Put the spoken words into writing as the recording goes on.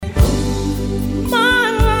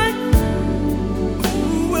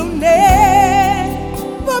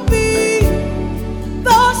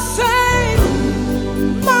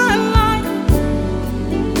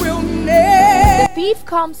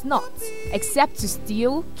comes not, except to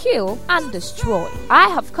steal, kill, and destroy. I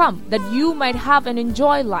have come that you might have and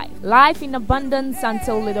enjoy life in abundance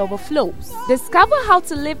until it overflows. Discover how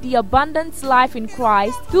to live the abundant life in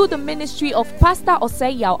Christ through the ministry of Pastor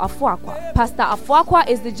Osei Afuakwa. Pastor Afuakwa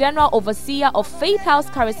is the General Overseer of Faith House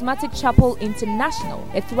Charismatic Chapel International,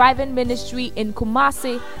 a thriving ministry in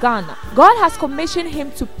Kumasi, Ghana. God has commissioned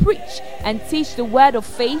him to preach and teach the word of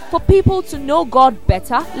faith for people to know God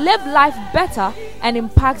better, live life better, and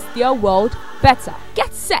impact their world better.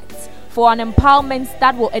 Get set for an empowerment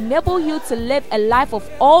that will enable you to live a life of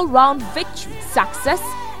all-round victory, success,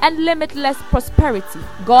 and limitless prosperity.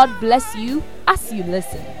 God bless you as you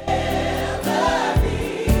listen.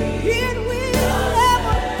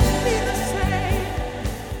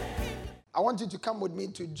 I want you to come with me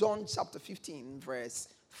to John chapter 15, verse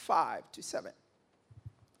 5 to 7.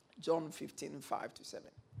 John 15, 5 to 7.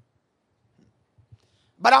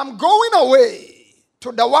 But I'm going away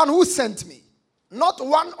to the one who sent me. Not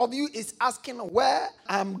one of you is asking where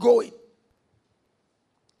I'm going.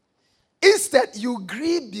 Instead, you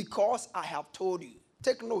grieve because I have told you.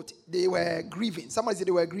 Take note, they were grieving. Somebody say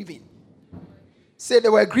they were grieving. Say they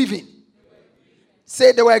were grieving.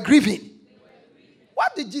 Say they were grieving.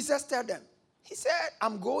 What did Jesus tell them? He said,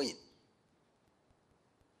 I'm going.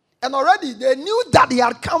 And already they knew that he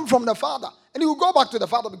had come from the Father. And he will go back to the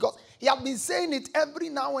Father because he had been saying it every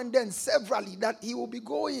now and then, severally, that he will be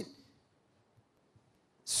going.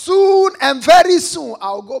 Soon and very soon,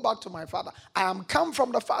 I will go back to my Father. I am come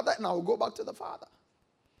from the Father and I will go back to the Father.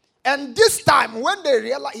 And this time, when they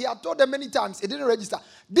realized, he had told them many times, it didn't register.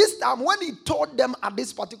 This time, when he told them at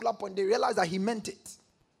this particular point, they realized that he meant it.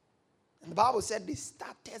 And the Bible said they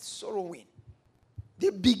started sorrowing. They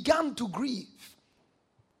began to grieve.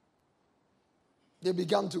 They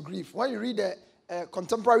began to grieve. When you read the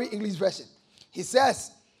contemporary English version, he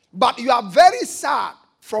says, but you are very sad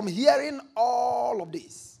from hearing all of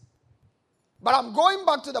this. But I'm going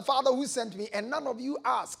back to the Father who sent me, and none of you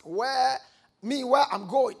ask where I'm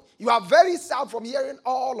going. You are very sad from hearing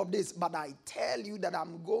all of this, but I tell you that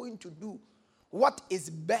I'm going to do what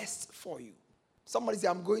is best for you. Somebody say,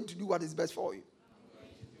 I'm going to do what is best for you.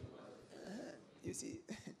 You see,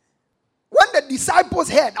 when the disciples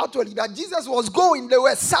heard actually that Jesus was going, they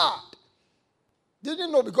were sad. They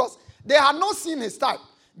didn't know because they had not seen his type.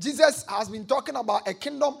 Jesus has been talking about a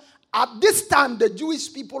kingdom. At this time, the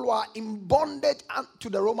Jewish people were in bondage to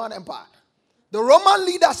the Roman Empire. The Roman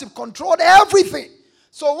leadership controlled everything.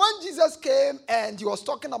 So when Jesus came and he was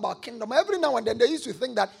talking about kingdom, every now and then they used to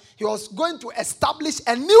think that he was going to establish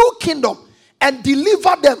a new kingdom and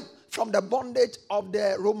deliver them from the bondage of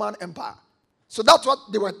the Roman Empire. So that's what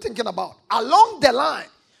they were thinking about. Along the line,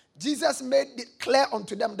 Jesus made it clear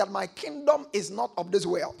unto them that my kingdom is not of this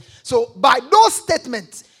world. So by those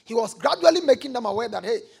statements, he was gradually making them aware that,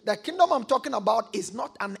 hey, the kingdom I'm talking about is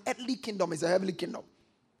not an earthly kingdom, it's a heavenly kingdom.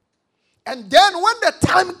 And then when the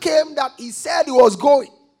time came that he said he was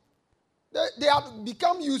going, they had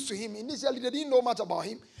become used to him. Initially, they didn't know much about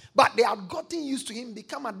him, but they had gotten used to him,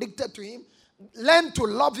 become addicted to him, learn to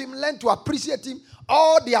love him, learn to appreciate him.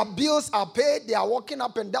 All their bills are paid. They are walking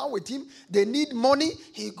up and down with him. They need money.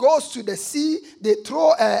 He goes to the sea. They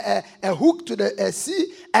throw a hook to the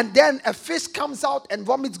sea, and then a fish comes out and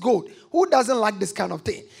vomits gold. Who doesn't like this kind of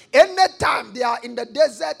thing? Anytime they are in the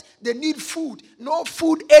desert, they need food. No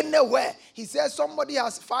food anywhere. He says somebody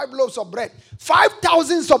has 5 loaves of bread.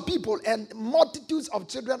 5,000 of people and multitudes of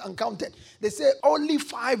children uncounted. They say only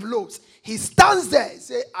 5 loaves. He stands there and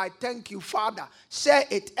says, I thank you, Father. Share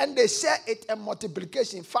it. And they share it and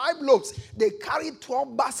multiplication. 5 loaves. They carry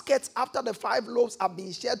 12 baskets after the 5 loaves have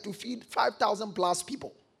been shared to feed 5,000 plus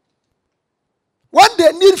people. When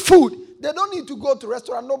they need food, they don't need to go to a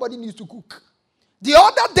restaurant. Nobody needs to cook. The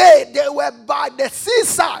other day, they were by the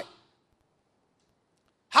seaside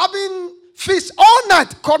having fish all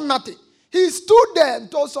night, caught nothing. He stood there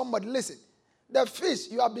and told somebody, listen, the fish,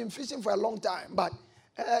 you have been fishing for a long time, but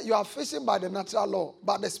you are fishing by the natural law,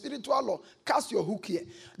 by the spiritual law. Cast your hook here.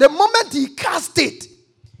 The moment he cast it,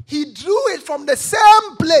 he drew it from the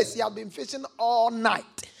same place he had been fishing all night.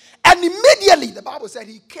 And immediately, the Bible said,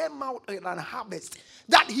 he came out with an harvest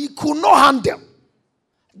that he could not handle.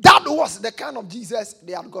 That was the kind of Jesus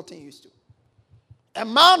they had gotten used to. A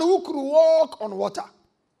man who could walk on water.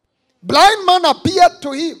 Blind man appeared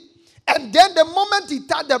to him. And then the moment he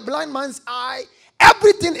touched the blind man's eye,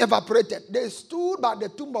 everything evaporated. They stood by the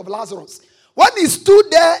tomb of Lazarus. When he stood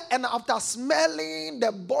there and after smelling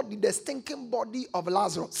the body, the stinking body of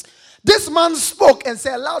Lazarus, this man spoke and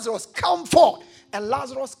said, Lazarus, come forth. And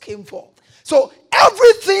Lazarus came forth. So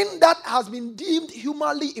everything that has been deemed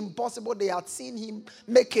humanly impossible, they had seen him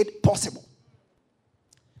make it possible.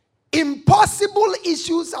 impossible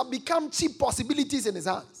issues have become cheap possibilities in his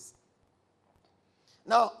hands.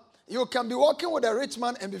 Now, you can be working with a rich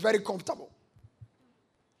man and be very comfortable.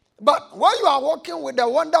 But when you are working with a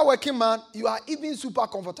wonder-working man, you are even super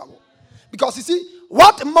comfortable. Because you see,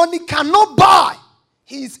 what money cannot buy,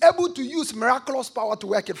 he is able to use miraculous power to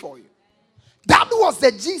work it for you. That was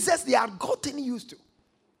the Jesus they had gotten used to.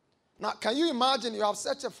 Now, can you imagine you have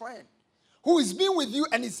such a friend who is being with you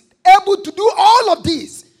and is able to do all of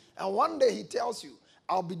this, and one day he tells you,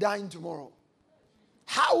 I'll be dying tomorrow.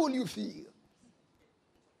 How will you feel?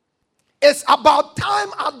 It's about time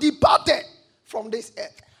I departed from this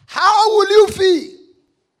earth. How will you feel?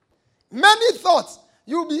 Many thoughts.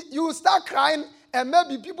 You will start crying, and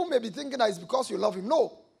maybe people may be thinking that it's because you love him.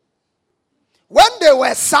 No. When they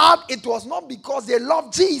were sad, it was not because they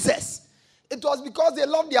loved Jesus. It was because they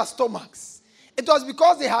loved their stomachs. It was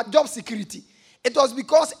because they had job security. It was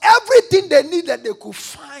because everything they needed, they could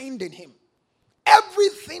find in him.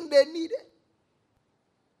 Everything they needed.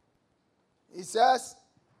 He says,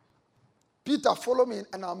 Peter, follow me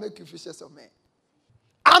and I'll make you fishers of men.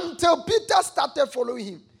 Until Peter started following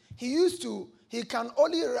him, he can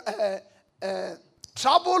only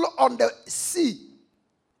travel on the sea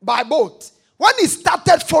by boat. When he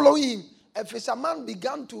started following him, a fisherman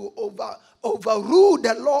began to overrule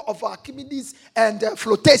the law of Archimedes and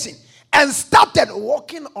flotation and started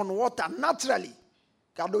walking on water naturally.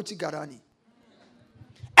 Kadochi Garani.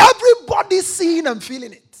 Everybody seeing and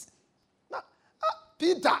feeling it. Now,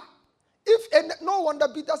 Peter, no wonder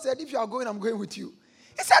Peter said, if you are going, I'm going with you.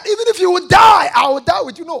 He said, even if you will die, I will die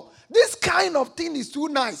with you. No, this kind of thing is too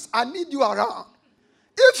nice. I need you around.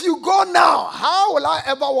 If you go now, how will I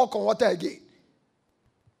ever walk on water again?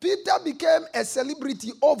 Peter became a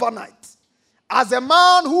celebrity overnight as a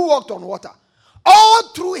man who walked on water. All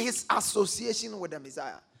through his association with the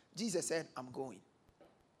Messiah. Jesus said, I'm going.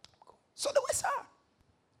 So they were sad.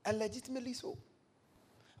 And legitimately so.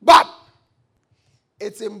 But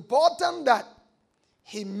it's important that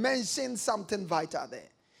he mentioned something vital there.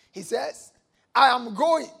 He says, I am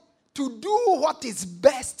going to do what is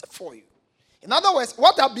best for you. In other words,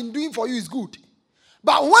 what I've been doing for you is good.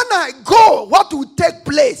 But when I go, what will take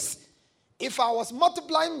place? If I was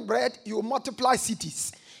multiplying bread, you will multiply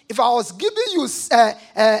cities. If I was giving you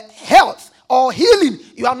health or healing,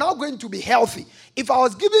 you are now going to be healthy. If I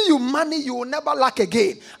was giving you money, you will never lack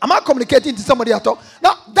again. Am I communicating to somebody at all?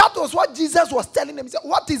 Now, that was what Jesus was telling them. He said,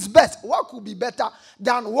 what is best? What could be better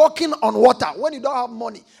than walking on water when you don't have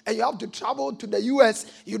money and you have to travel to the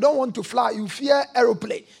US? You don't want to fly. You fear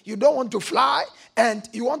aeroplane. You don't want to fly and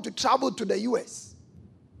you want to travel to the US.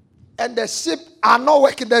 And the ship are not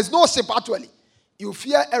working. There's no ship actually. You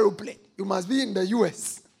fear aeroplane. You must be in the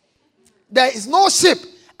US. There is no ship.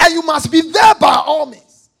 And you must be there by all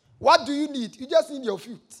means. What do you need? You just need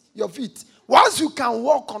your feet. Once you can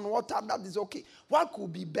walk on water, that is okay. What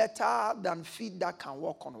could be better than feet that can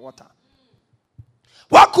walk on water?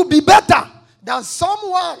 What could be better than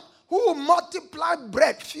someone who will multiply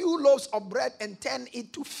bread, few loaves of bread, and turn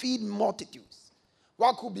it to feed multitudes?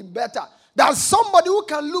 What could be better than somebody who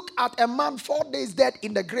can look at a man 4 days dead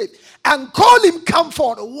in the grave and call him come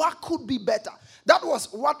forward? What could be better? That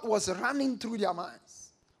was what was running through their minds.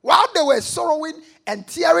 While they were sorrowing and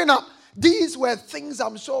tearing up, these were things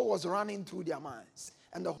I'm sure was running through their minds.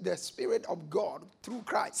 And the Spirit of God, through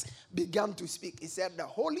Christ, began to speak. He said, the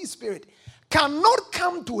Holy Spirit cannot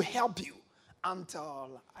come to help you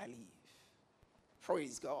until I leave.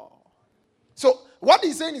 Praise God. So, what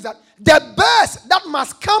he's saying is that the best that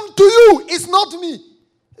must come to you is not me.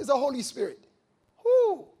 It's the Holy Spirit.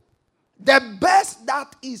 Who? The best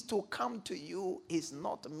that is to come to you is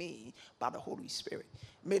not me, but the Holy Spirit.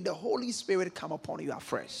 May the Holy Spirit come upon you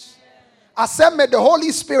afresh. I said, may the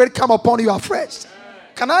Holy Spirit come upon you afresh.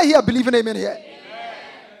 Can I hear believing amen here? Amen.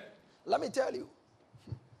 Let me tell you.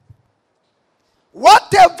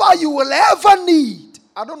 Whatever you will ever need,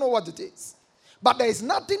 I don't know what it is, but there is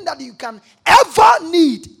nothing that you can ever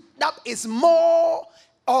need that is more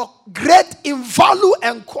or great in value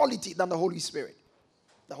and quality than the Holy Spirit.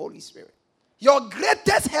 The Holy Spirit. Your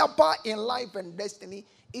greatest helper in life and destiny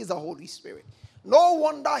is the Holy Spirit. No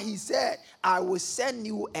wonder he said, I will send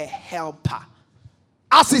you a helper.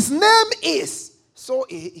 As his name is, so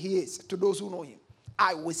he is to those who know him.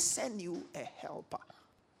 I will send you a helper.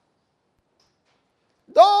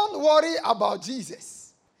 Don't worry about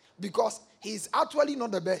Jesus, because he's actually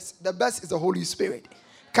not the best. The best is the Holy Spirit.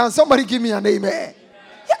 Can somebody give me an amen?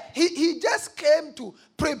 Yeah, he just came to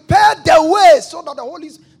prepare the way so that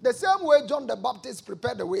the same way John the Baptist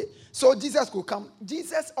prepared the way so Jesus could come.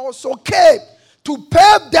 Jesus also came to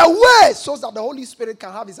pave the way so that the Holy Spirit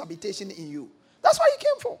can have his habitation in you. That's what he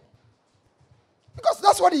came for.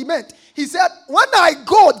 That's what he meant. He said, when I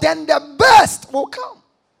go, then the best will come.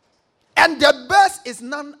 And the best is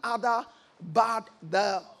none other but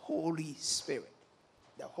the Holy Spirit.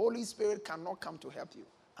 The Holy Spirit cannot come to help you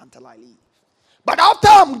until I leave. But after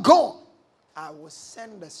I'm gone, I will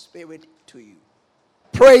send the Spirit to you.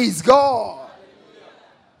 Praise God.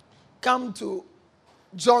 Come to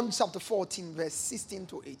John chapter 14, verse 16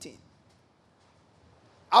 to 18.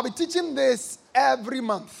 I'll be teaching this every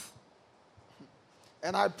month.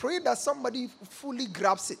 And I pray that somebody fully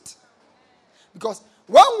grabs it. Because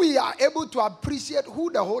when we are able to appreciate who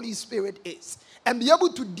the Holy Spirit is and be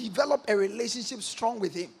able to develop a relationship strong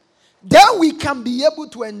with Him, then we can be able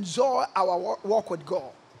to enjoy our walk with God.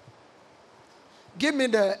 Give me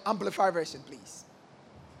the Amplified version, please.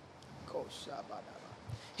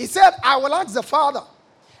 He said, I will ask the Father,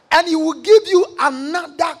 and He will give you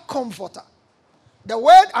another comforter. The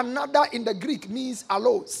word another in the Greek means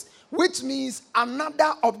allos, which means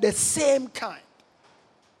another of the same kind.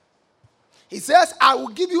 He says, I will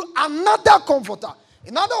give you another comforter.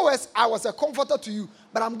 In other words, I was a comforter to you,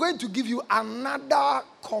 but I'm going to give you another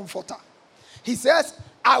comforter. He says,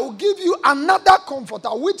 I will give you another comforter,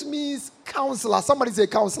 which means counselor. Somebody say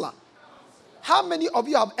counselor. How many of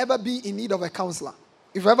you have ever been in need of a counselor?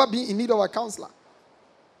 If you've ever been in need of a counselor?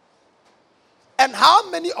 And how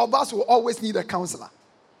many of us will always need a counselor?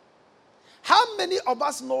 How many of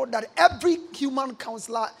us know that every human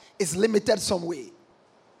counselor is limited some way?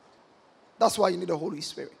 That's why you need the Holy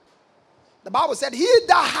Spirit. The Bible said, he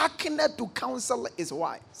that hearkeneth to counsel is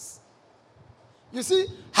wise. You see,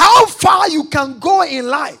 how far you can go in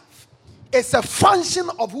life is a function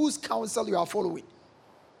of whose counsel you are following.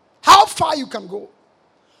 How far you can go.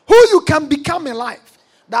 Who you can become in life.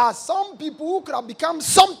 There are some people who could have become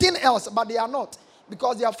something else, but they are not.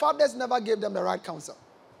 Because their fathers never gave them the right counsel.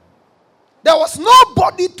 There was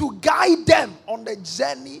nobody to guide them on the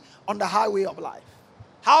journey, on the highway of life.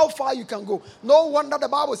 How far you can go. No wonder the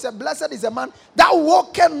Bible said, blessed is a man that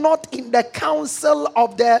walketh not in the counsel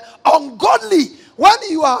of the ungodly. When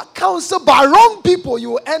you are counseled by wrong people,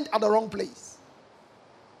 you will end at the wrong place.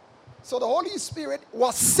 So the Holy Spirit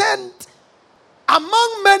was sent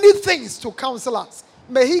among many things to counsel us.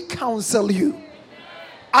 May He counsel you.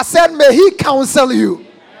 I said, may He counsel you.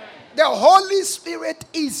 The Holy Spirit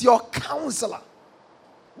is your counselor.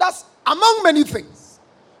 That's among many things.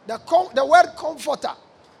 The word comforter.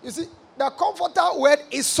 You see, the comforter word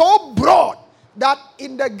is so broad that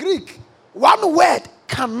in the Greek, one word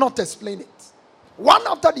cannot explain it. One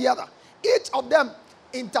after the other. Each of them,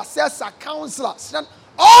 intercessor, counselor,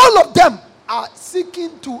 all of them are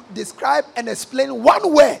seeking to describe and explain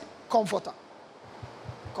one word, comforter.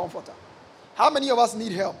 Comforter. How many of us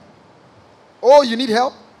need help? Oh, you need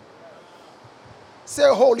help? Say,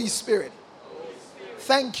 Holy Spirit,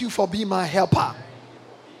 thank you for being my helper.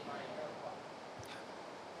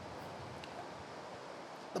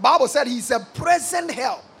 The Bible said He's a present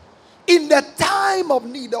help in the time of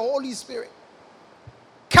need. The Holy Spirit.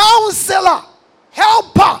 Counselor,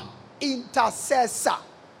 helper, intercessor.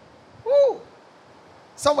 Ooh.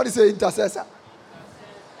 Somebody say intercessor.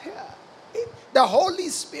 Yeah. The Holy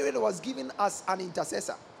Spirit was giving us an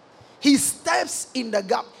intercessor. He steps in the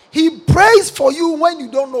gap. He prays for you when you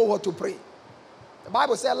don't know what to pray. The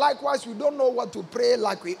Bible said, likewise, we don't know what to pray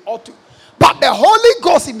like we ought to. But the Holy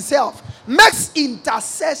Ghost Himself makes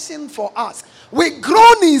intercession for us with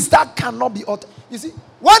groanings that cannot be uttered. You see,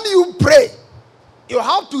 when you pray, you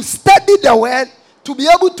have to study the word to be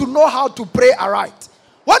able to know how to pray aright.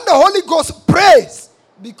 When the Holy Ghost prays,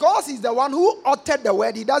 because He's the one who uttered the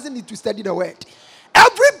word, He doesn't need to study the word.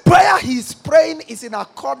 Every prayer He's praying is in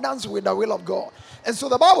accordance with the will of God. And so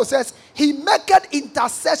the Bible says, He maketh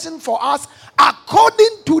intercession for us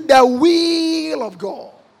according to the will of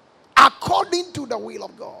God. According to the will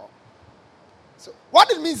of God. So what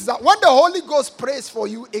it means is that when the Holy Ghost prays for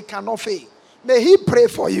you, it cannot fail. May He pray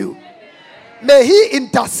for you. May He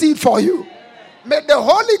intercede for you. May the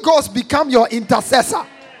Holy Ghost become your intercessor.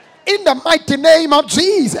 In the mighty name of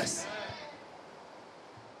Jesus.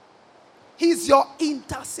 He's your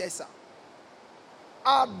intercessor.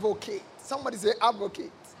 Advocate. Somebody say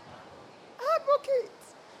advocate. Advocate.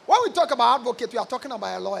 When we talk about advocate, we are talking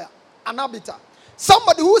about a lawyer, an arbiter.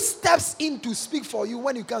 Somebody who steps in to speak for you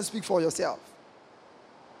when you can't speak for yourself.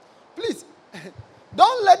 Please,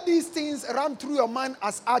 don't let these things run through your mind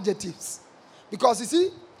as adjectives. Because you see,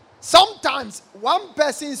 sometimes one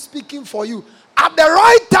person speaking for you at the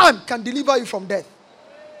right time can deliver you from death.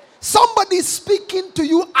 Somebody speaking to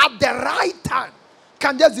you at the right time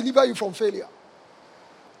can just deliver you from failure.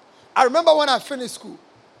 I remember when I finished school,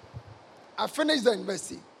 I finished the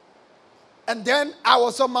university, And then I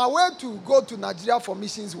was on my way to go to Nigeria for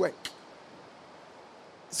missions work.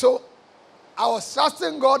 So I was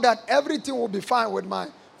trusting God that everything will be fine with my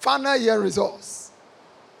final year results.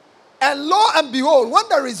 And lo and behold, when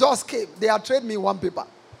the results came, they had traded me one paper.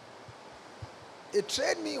 They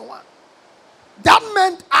traded me one. That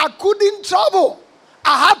meant I couldn't travel.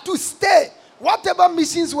 I had to stay. Whatever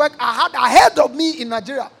missions work I had ahead of me in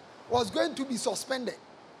Nigeria was going to be suspended.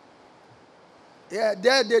 Yeah,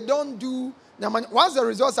 they don't do. Once the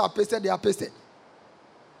results are pasted, they are pasted.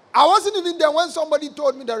 I wasn't even there when somebody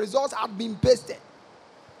told me the results had been pasted.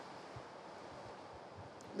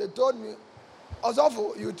 They told me,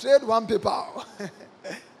 Osofo, you trade one paper.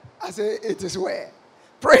 I said, it is where.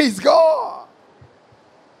 Praise God.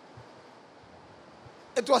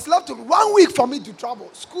 It was left to 1 week for me to travel.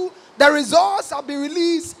 School, the results have been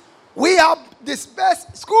released. We have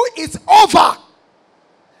dispersed. School is over.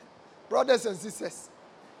 Brothers and sisters,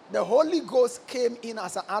 the Holy Ghost came in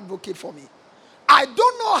as an advocate for me. I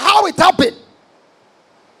don't know how it happened.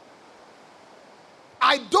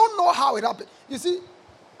 I don't know how it happened. You see,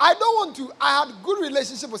 I had good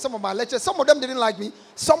relationship with some of my lecturers. Some of them didn't like me.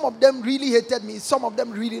 Some of them really hated me. Some of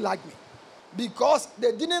them really liked me. Because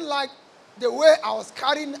they didn't like the way I was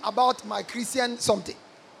carrying about my Christian something.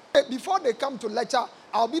 Before they come to lecture,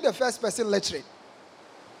 I'll be the first person lecturing.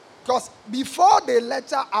 Because before they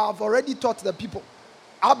lecture, I've already taught the people.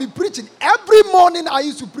 I'll be preaching. Every morning I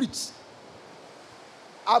used to preach.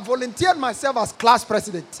 I volunteered myself as class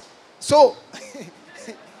president. So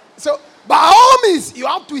by all means, you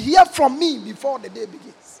have to hear from me before the day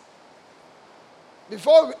begins.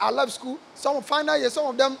 Before I left school, some final year, some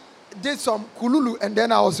of them did some kululu and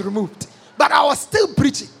then I was removed. But I was still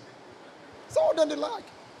preaching. Some of them didn't like.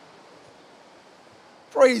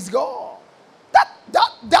 Praise God.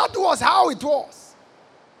 That was how it was.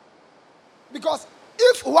 Because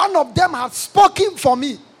if one of them had spoken for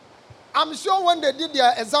me, I'm sure when they did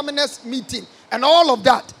their examiners meeting and all of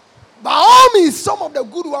that, by all means, some of the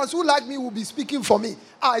good ones who like me will be speaking for me.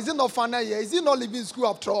 Is it not final year? Is he not leaving school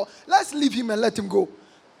after all? Let's leave him and let him go.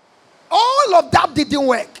 All of that didn't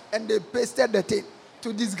work. And they pasted the thing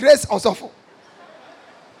to disgrace Osofo.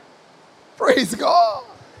 Praise God.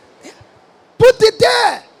 Put it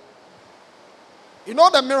there. You know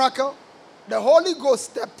the miracle? The Holy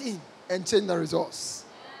Ghost stepped in and changed the results.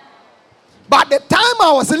 By the time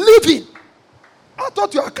I was leaving, I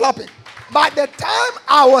thought you were clapping. By the time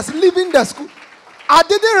I was leaving the school, I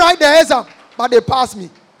didn't write the exam, but they passed me.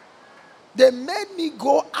 They made me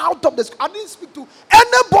go out of the school. I didn't speak to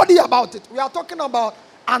anybody about it. We are talking about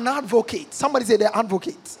an advocate. Somebody say the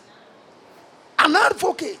advocate. An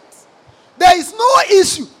advocate. There is no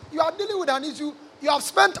issue. You are dealing with an issue. You have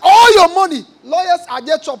spent all your money. Lawyers are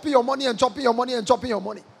just chopping your money and chopping your money and chopping your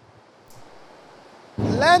money.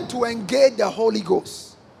 Learn to engage the Holy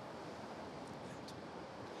Ghost.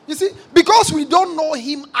 You see, because we don't know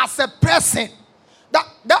him as a person.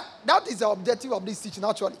 That is the objective of this teaching,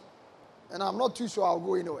 actually. And I'm not too sure I'll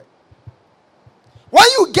go anywhere. When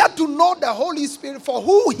you get to know the Holy Spirit for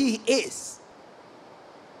who he is.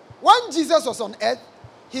 When Jesus was on earth,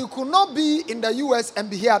 he could not be in the US and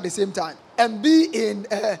be here at the same time. And be in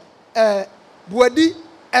Buedi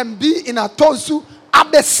and be in Atonsu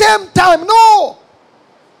at the same time. No.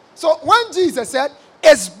 So when Jesus said,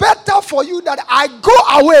 it's better for you that I go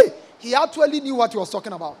away, he actually knew what he was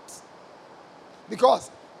talking about. Because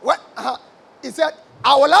when, he said,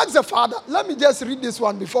 I will ask the Father. Let me just read this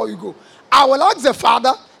one before you go. I will ask the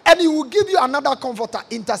Father, and he will give you another comforter,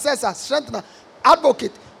 intercessor, strengthener,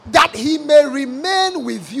 advocate, that he may remain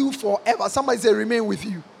with you forever. Somebody say, remain with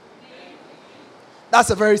you. That's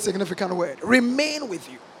a very significant word. Remain with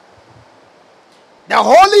you. The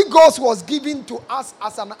Holy Ghost was given to us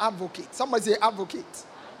as an advocate. Somebody say advocate.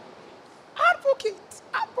 Advocate.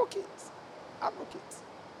 Advocate. Advocate.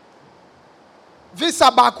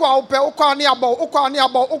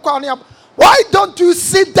 Why don't you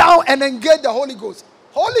sit down and engage the Holy Ghost?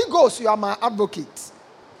 Holy Ghost, you are my advocate.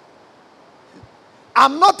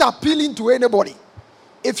 I'm not appealing to anybody.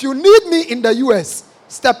 If you need me in the US,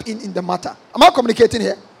 step in the matter. Am I communicating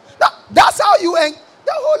here? That's how you end.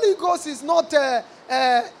 The Holy Ghost is not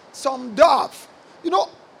some dove. You know,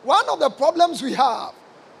 one of the problems we have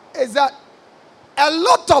is that a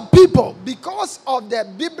lot of people, because of the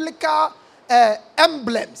biblical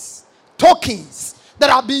emblems, tokens that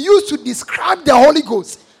have been used to describe the Holy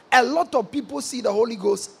Ghost, a lot of people see the Holy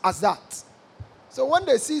Ghost as that. So when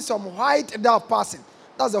they see some white dove passing,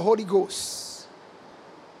 that's the Holy Ghost.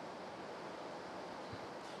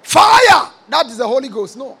 Fire, that is the Holy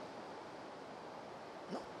Ghost. No.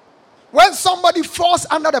 When somebody falls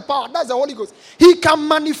under the power, that's the Holy Ghost. He can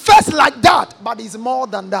manifest like that, but he's more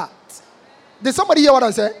than that. Did somebody hear what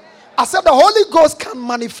I said? I said the Holy Ghost can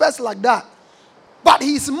manifest like that, but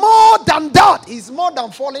he's more than that. He's more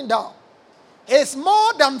than falling down. He's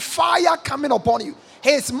more than fire coming upon you.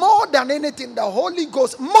 He's more than anything. The Holy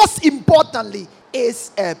Ghost, most importantly,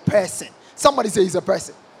 is a person. Somebody say he's a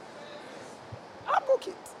person.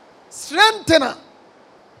 Advocate. Strengthener.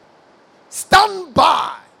 Stand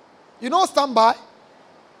by. You know stand by?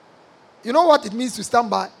 You know what it means to stand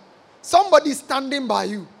by? Somebody standing by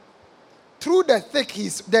you. Through the thick,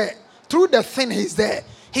 he's there. Through the thin, he's there.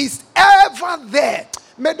 He's ever there.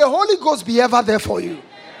 May the Holy Ghost be ever there for you.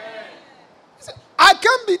 I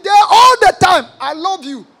can't be there all the time. I love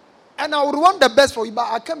you. And I would want the best for you,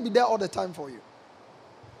 but I can't be there all the time for you.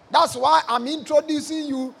 That's why I'm introducing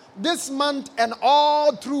you this month and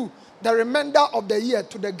all through the remainder of the year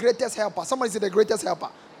to the greatest helper. Somebody say the greatest helper.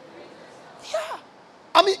 Yeah.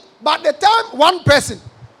 I mean, by the time one person,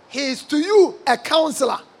 he is to you a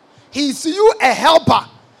counselor. He is to you a helper.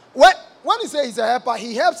 When he says he's a helper,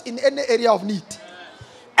 he helps in any area of need.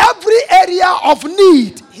 Every area of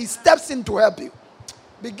need, he steps in to help you.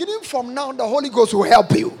 Beginning from now, the Holy Ghost will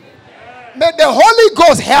help you. May the Holy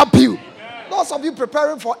Ghost help you. Those of you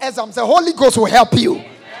preparing for exams, the Holy Ghost will help you.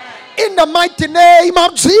 In the mighty name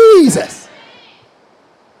of Jesus.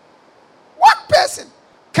 One person,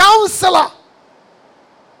 counselor.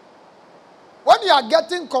 When you are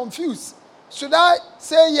getting confused, should I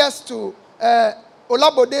say yes to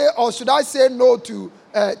Olabode or should I say no to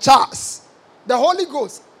Charles? The Holy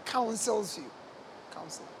Ghost counsels you.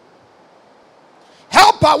 Counselor.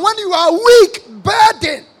 Helper, when you are weak,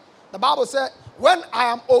 burdened. The Bible said, when I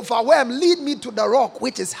am overwhelmed, lead me to the rock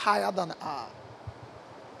which is higher than I.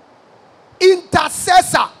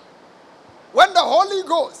 Intercessor. When the Holy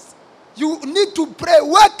Ghost, you need to pray.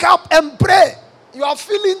 Wake up and pray. You are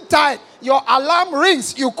feeling tired. Your alarm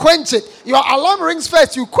rings, you quench it. Your alarm rings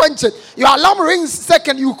first, you quench it. Your alarm rings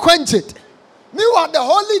second, you quench it. Meanwhile, the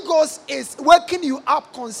Holy Ghost is waking you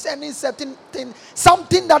up concerning certain thing,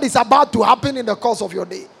 something that is about to happen in the course of your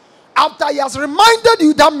day. After he has reminded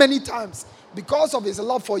you that many times, because of his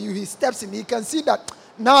love for you, he steps in. He can see that,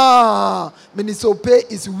 Minisope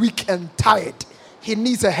is weak and tired. He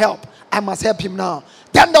needs a help. I must help him now.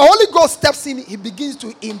 Then the Holy Ghost steps in. He begins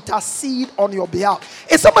to intercede on your behalf.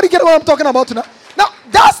 Is somebody getting what I'm talking about tonight? Now,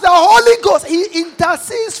 that's the Holy Ghost. He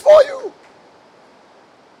intercedes for you.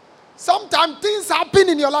 Sometimes things happen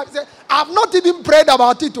in your life. You say, I have not even prayed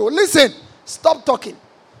about it. Oh, listen, stop talking.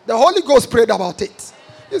 The Holy Ghost prayed about it.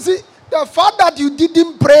 You see, the fact that you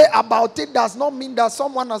didn't pray about it does not mean that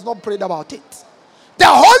someone has not prayed about it. The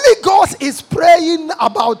Holy Ghost is praying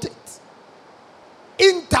about it.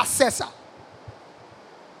 Intercessor.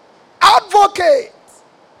 Advocate.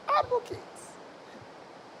 Advocate.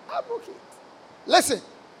 Advocate. Listen,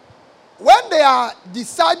 when they are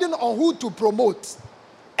deciding on who to promote,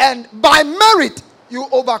 and by merit, you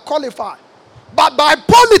overqualify. But by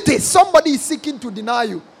politics, somebody is seeking to deny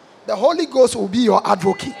you. The Holy Ghost will be your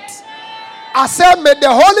advocate. I said, may the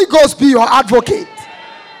Holy Ghost be your advocate.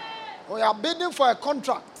 We are bidding for a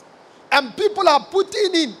contract. And people are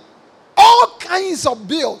putting in all kinds of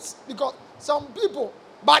bills. Because some people,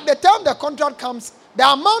 by the time the contract comes, the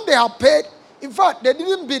amount they have paid, in fact, they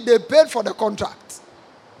didn't bid, they paid for the contract.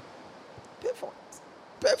 Pay for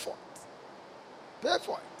it. Pay for it. Pay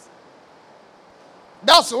for it.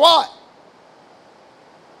 That's why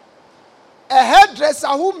a hairdresser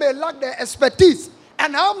who may lack the expertise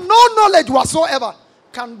and have no knowledge whatsoever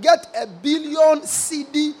can get a billion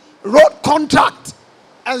CD road contract.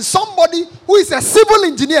 And somebody who is a civil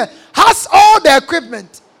engineer has all the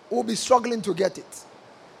equipment will be struggling to get it.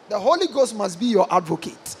 The Holy Ghost must be your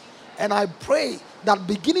advocate. And I pray that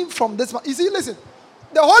beginning from this month, you see, listen,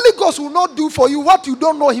 the Holy Ghost will not do for you what you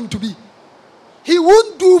don't know him to be. He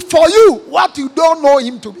won't do for you what you don't know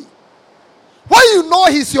him to be. When you know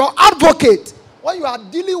he's your advocate, when you are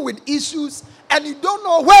dealing with issues and you don't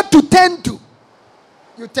know where to turn to,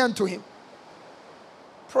 you turn to him.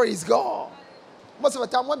 Praise God. Most of the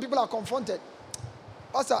time when people are confronted,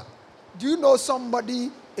 Pastor, do you know somebody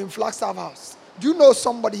in Flagstaff House? Do you know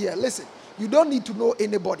somebody here? Listen, you don't need to know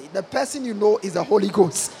anybody. The person you know is the Holy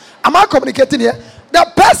Ghost. Am I communicating here?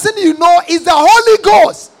 The person you know is the Holy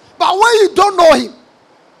Ghost. But when you don't know him,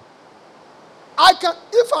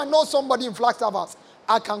 if I know somebody in Flagstaff House,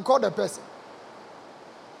 I can call the person.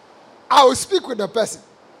 I will speak with the person.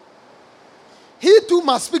 He too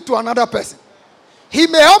must speak to another person. He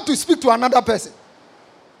may have to speak to another person.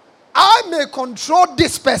 I may control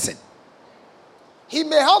this person. he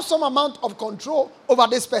may have some amount of control over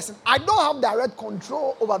this person. I don't have direct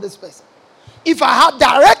control over this person. If I had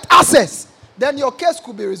direct access, then your case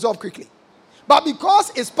could be resolved quickly. But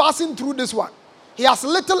because it's passing through this one, he has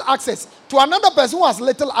little access to another person who has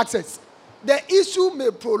little access. The issue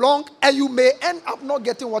may prolong and you may end up not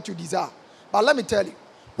getting what you desire. But let me tell you,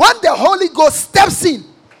 when the Holy Ghost steps in,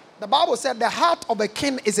 the Bible said the heart of a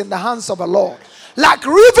king is in the hands of the Lord. Like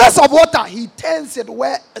rivers of water, he turns it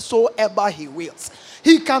wheresoever he wills.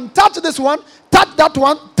 He can touch this one, touch that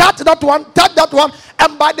one, touch that one, touch that one.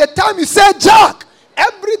 And by the time you say, Jack,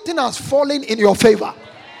 everything has fallen in your favor.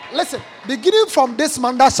 Listen, beginning from this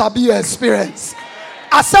month, that shall be your experience.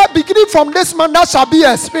 I said, beginning from this month, that shall be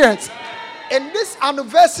your experience. In this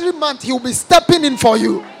anniversary month, he will be stepping in for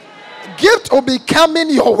you. Gift will be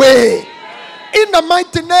coming your way. In the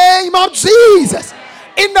mighty name of Jesus.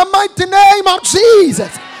 In the mighty name of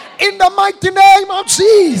Jesus. In the mighty name of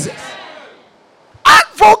Jesus.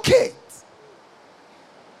 Advocate.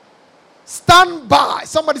 Stand by.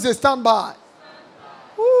 Somebody say stand by.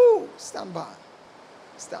 Woo, stand by.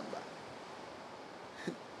 Stand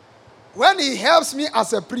by. When he helps me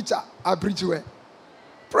as a preacher, I preach well.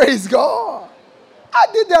 Praise God. I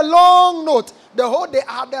did a long note. The whole day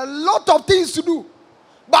I had a lot of things to do.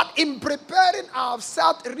 But in preparing, I have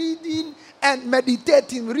sat reading and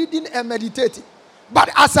meditating, reading and meditating. But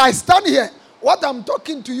as I stand here, what I'm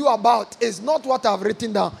talking to you about is not what I've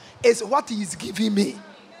written down. It's what he is giving me.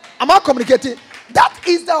 Am I communicating? That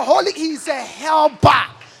is the Holy. He is a helper.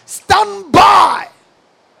 Stand by.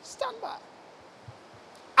 Stand by.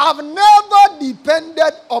 I've never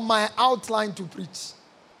depended on my outline to preach.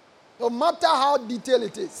 No matter how detailed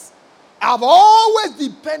it is. I've always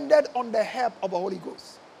depended on the help of the Holy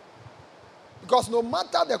Ghost. Because no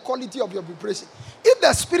matter the quality of your preparation, if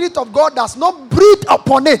the Spirit of God does not breathe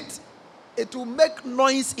upon it, it will make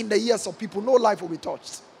noise in the ears of people. No life will be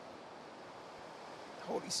touched.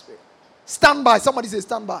 Holy Spirit. Stand by. Somebody say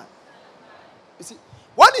stand by. You see,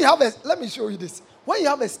 when you have a, let me show you this. When you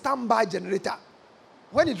have a standby generator,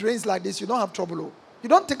 when it rains like this, you don't have trouble. You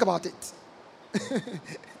don't think about it.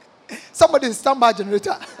 Somebody is standby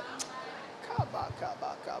generator.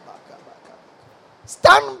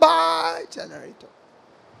 Standby generator.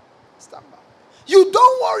 Standby. You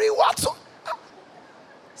don't worry whatsoever.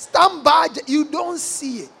 Standby. You don't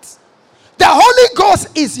see it. The Holy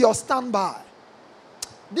Ghost is your standby.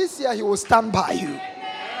 This year he will stand by you.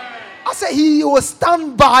 I say he will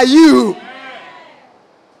stand by you.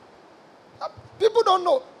 People don't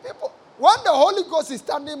know. People, when the Holy Ghost is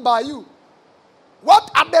standing by you, what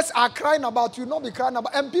others are crying about, you not be crying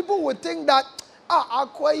about. And people will think that,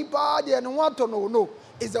 no.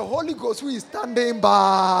 It's the Holy Ghost who is standing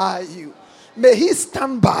by you. May he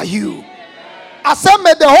stand by you. I said,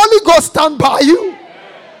 may the Holy Ghost stand by you.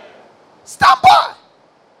 Stand by.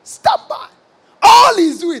 Stand by. All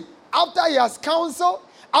he's doing, after he has counseled,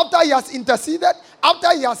 after he has interceded,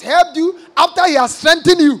 after he has helped you, after he has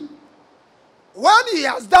strengthened you, when he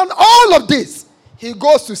has done all of this, he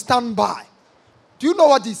goes to stand by. Do you know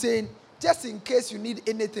what he's saying? Just in case you need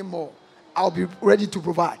anything more, I'll be ready to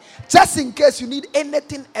provide. Just in case you need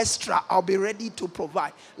anything extra, I'll be ready to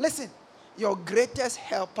provide. Listen, your greatest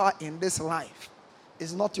helper in this life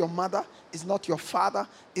is not your mother, is not your father,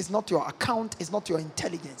 is not your account, is not your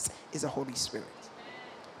intelligence, it's the Holy Spirit.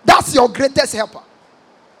 That's your greatest helper.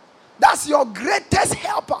 That's your greatest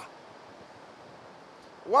helper.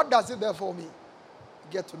 What does it therefore mean?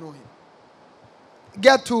 Get to know him.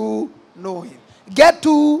 Get to know him. Get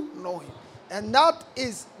to know him. And that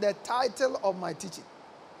is the title of my teaching.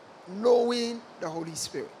 Knowing the Holy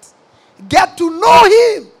Spirit. Get to know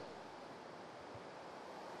him.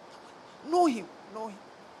 Know him. Know him.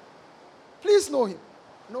 Please know him.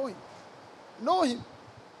 Know him. Know him.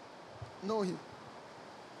 Know him.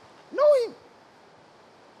 Know him.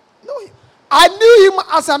 Know him. I knew him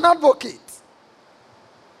as an advocate.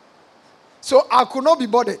 So I could not be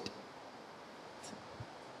bothered.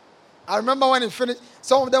 I remember when it finished,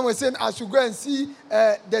 some of them were saying I should go and see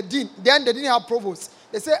the dean. Then they didn't have provost.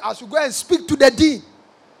 They said I should go and speak to the dean.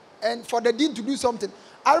 And for the dean to do something.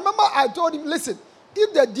 I remember I told him, listen,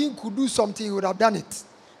 if the dean could do something, he would have done it.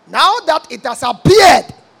 Now that it has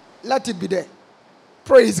appeared, let it be there.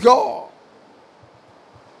 Praise God.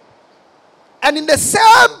 And in the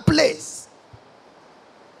same place,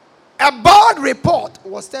 a bad report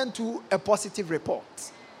was turned to a positive report.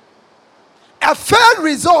 A failed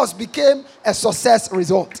result became a success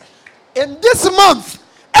result. In this month,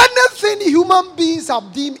 anything human beings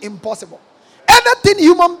have deemed impossible, anything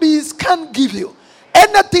human beings can't give you,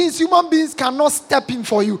 anything human beings cannot step in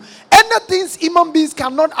for you, Anything human beings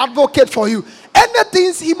cannot advocate for you.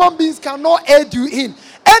 Anything human beings cannot aid you in.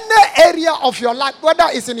 Any area of your life, whether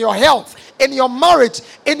it's in your health, in your marriage,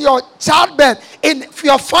 in your childbirth, in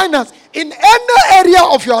your finance, in any area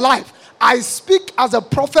of your life, I speak as a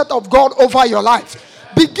prophet of God over your life.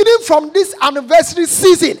 Beginning from this anniversary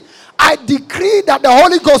season, I decree that the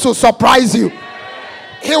Holy Ghost will surprise you.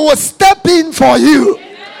 He will step in for you.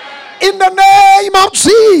 In the name of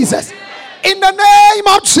Jesus. In the name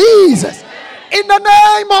of Jesus. In the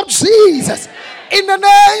name of Jesus. In the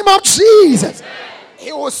name of Jesus.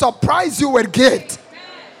 He will surprise you with gift.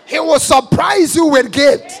 He will surprise you with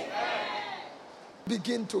gift.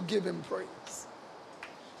 Begin to give him praise.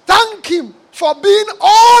 Thank him for being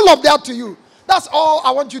all of that to you. That's all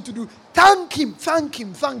I want you to do. Thank him. Thank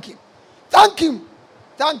him. Thank him. Thank him.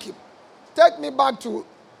 Thank him. Take me back to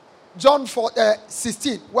John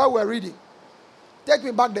 16, where we're reading. Take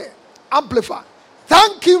me back there. Amplify.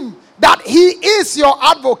 Thank him that he is your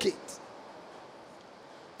advocate.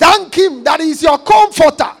 Thank him that he is your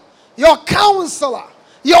comforter, your counselor,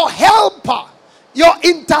 your helper, your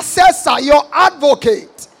intercessor, your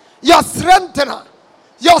advocate, your strengthener,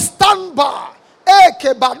 your standby.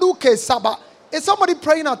 Is somebody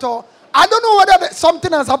praying at all? I don't know whether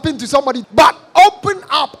something has happened to somebody, but open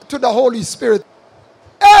up to the Holy Spirit.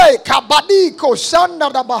 Hey, kabadi ko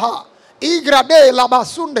shanda da baha, igrade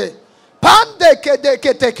labasunde, pande kede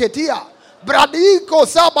kete ketia, bradiko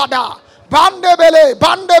sabada, bande bele,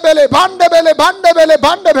 bande bele, bande bele, bande bele,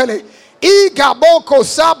 bande bele, igaboko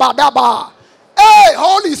sabadaba. Hey,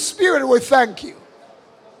 Holy Spirit, we thank you.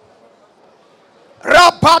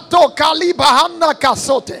 Rapato kalibahana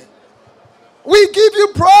kasote. We give you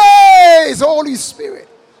praise, Holy Spirit.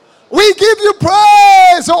 We give you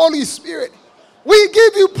praise, Holy Spirit. We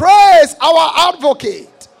give you praise, our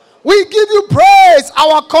advocate. We give you praise,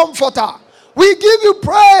 our comforter. We give you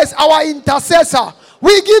praise, our intercessor.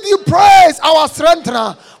 We give you praise, our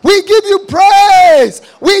strengthener. We give you praise.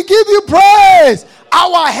 We give you praise,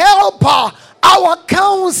 our helper, our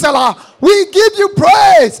counselor. We give you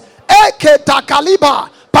praise. Eke takaliba,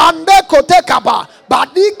 pande kotekaba,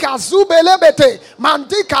 badika zubelebete,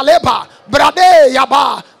 mandika leba, brade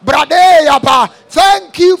yaba.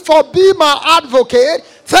 Thank you for being my advocate.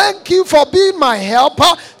 Thank you for being my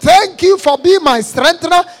helper. Thank you for being my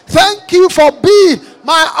strengthener. Thank you for being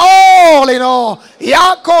my all in all.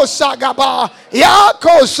 Yako shagaba,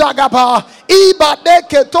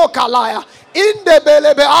 ibadeke tokalaya,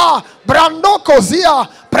 indebelebea, brandoko zia,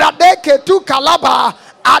 pradeke tu kalaba.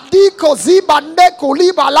 Adiko zibande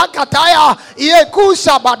kuliba lakataya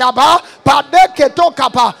yekusha badaba padeke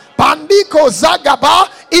tokapa pandiko zagaba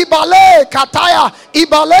ibale kataya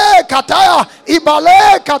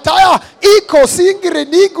iko singiri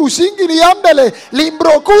nigu singiri yandele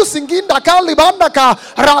limbroku singinda kalibandaka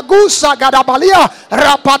ragusha gadabalia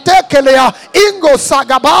rapatekelea ingo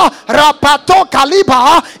sagaba rapato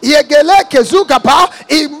kaliba yegeleke zugaba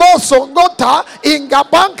imosongota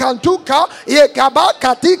ingabankantuka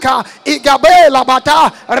yegabaka katika igabela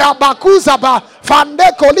bata rabakuzaba fande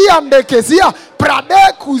koliande kezia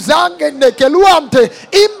prade kuzange nekeluante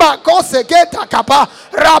imba kose geta kapa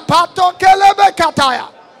rapato kelebe kataya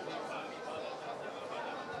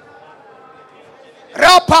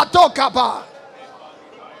rapato kapa.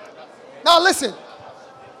 Now listen,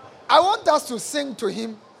 I want us to sing to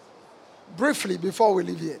him briefly before we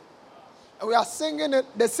leave here. We are singing it,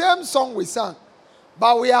 the same song we sang.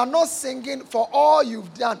 But we are not singing for all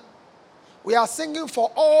you've done. We are singing for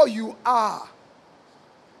all you are.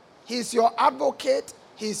 He's your advocate.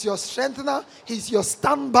 He's your strengthener. He's your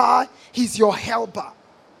standby. He's your helper.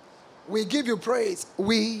 We give you praise.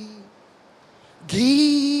 We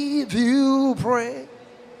give you praise.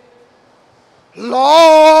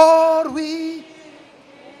 Lord, we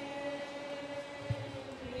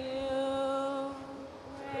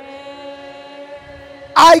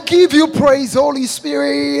I give you praise, Holy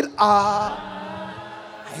Spirit. I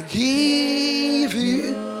give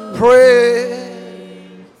you praise.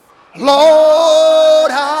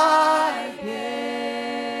 Lord, I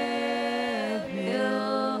give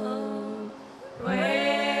you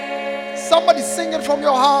praise. Somebody sing it from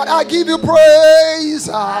your heart. I give you praise.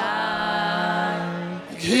 I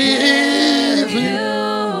give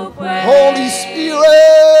you praise. Holy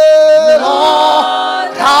Spirit,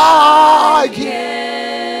 Lord, I give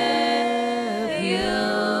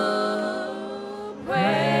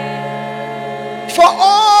for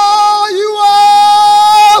all you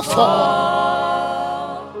are, for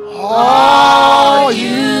all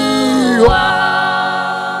you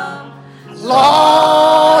are,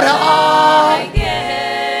 Lord, I give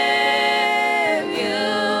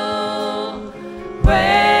you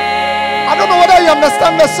praise.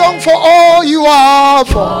 and the song for all you are.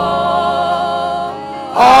 For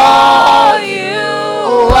all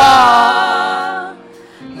you are,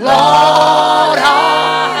 Lord,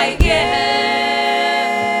 I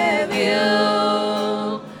give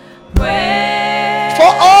you praise.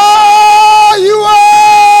 For all you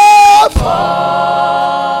are, for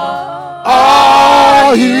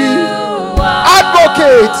all you are,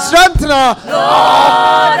 advocate, strengthener,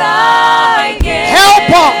 Lord, I give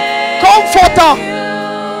helper, comforter,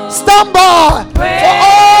 stand by. For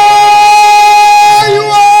all you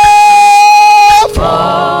are, for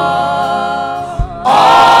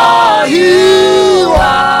all you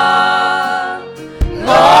are,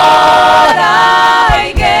 Lord,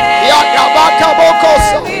 I give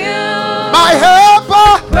you my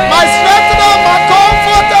helper, my strengthener, my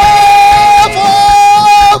comforter. For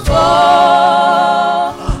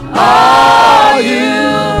all you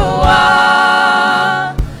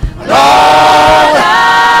are, Lord,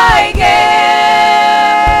 I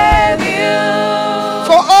give you.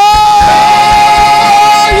 For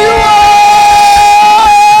all you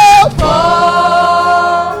are, for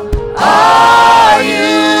all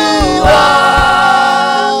you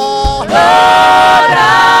are, Lord,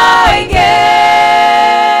 I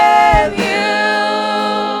give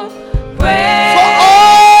you praise. For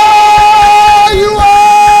all you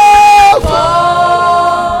are, for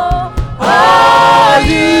all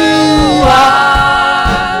you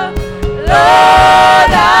are,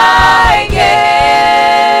 Lord, I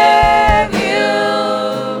give you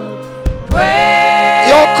praise.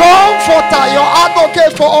 Your comforter, your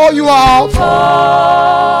advocate, for all you are. For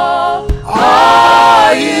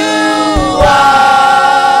all you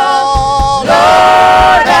are,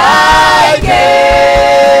 Lord, I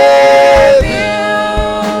give you.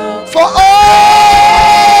 For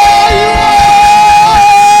all you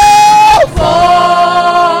are, for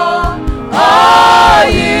all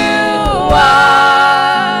you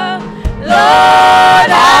are,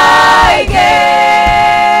 Lord, I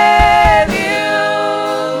give you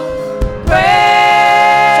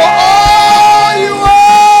praise. For all you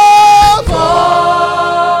are, for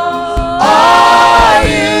all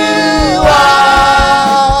you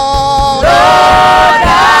are, Lord,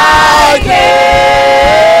 I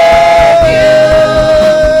give you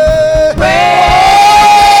praise. For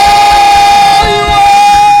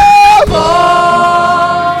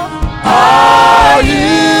all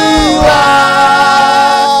you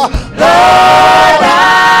are, Lord,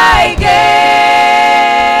 I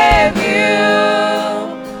give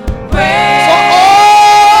you praise. For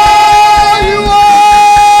all you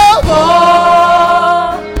are, for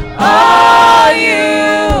all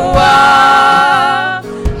you are,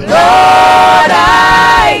 Lord,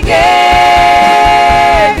 I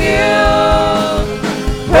give you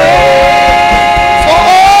praise. For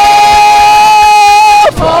all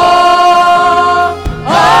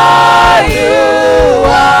you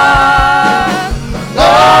are,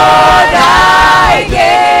 Lord, I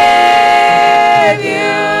give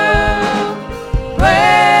you praise.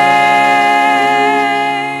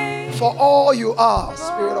 For all you are,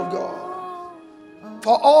 Spirit of God.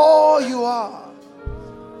 For all you are,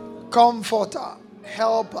 comforter,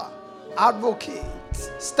 helper, advocate,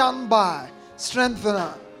 stand by,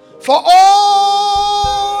 strengthener. For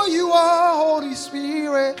all you are, Holy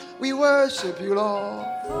Spirit, we worship you, Lord.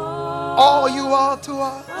 All you are to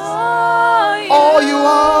us, all you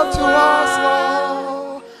are to us,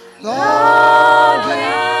 Lord. Lord,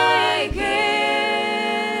 I give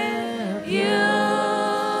you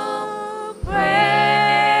praise.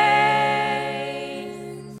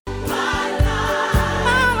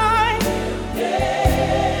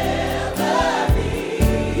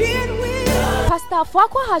 Pastor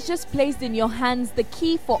Fuakwa has just placed in your hands the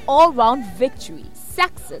key for all-round victory,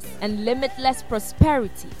 success, and limitless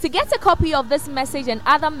prosperity. To get a copy of this message and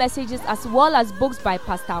other messages as well as books by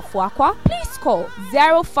Pastor Fuakwa, please call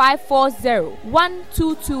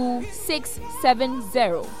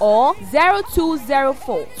 0540-122-670 or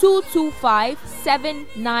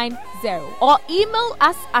 0204-225-790 or email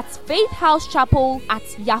us at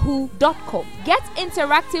faithhousechapel@yahoo.com. Get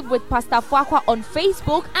interactive with Pastor Fuakwa on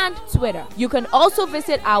Facebook and Twitter. You can also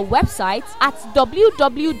visit our website at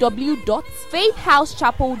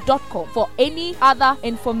www.faithhousechapel.com for any other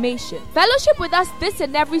information. Fellowship with us this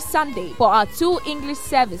and every Sunday for our 2 English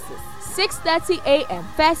services. 6:30 a.m.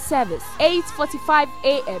 first service, 8:45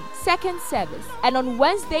 a.m. second service, and on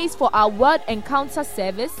Wednesdays for our word encounter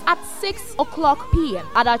service at 6 o'clock p.m.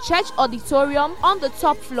 at our church auditorium on the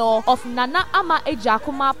top floor of Nana Ama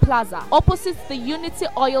Ejakuma Plaza, opposite the Unity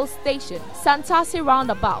Oil Station, Santasi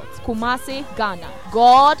Roundabout, Kumasi, Ghana.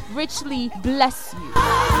 God richly bless you.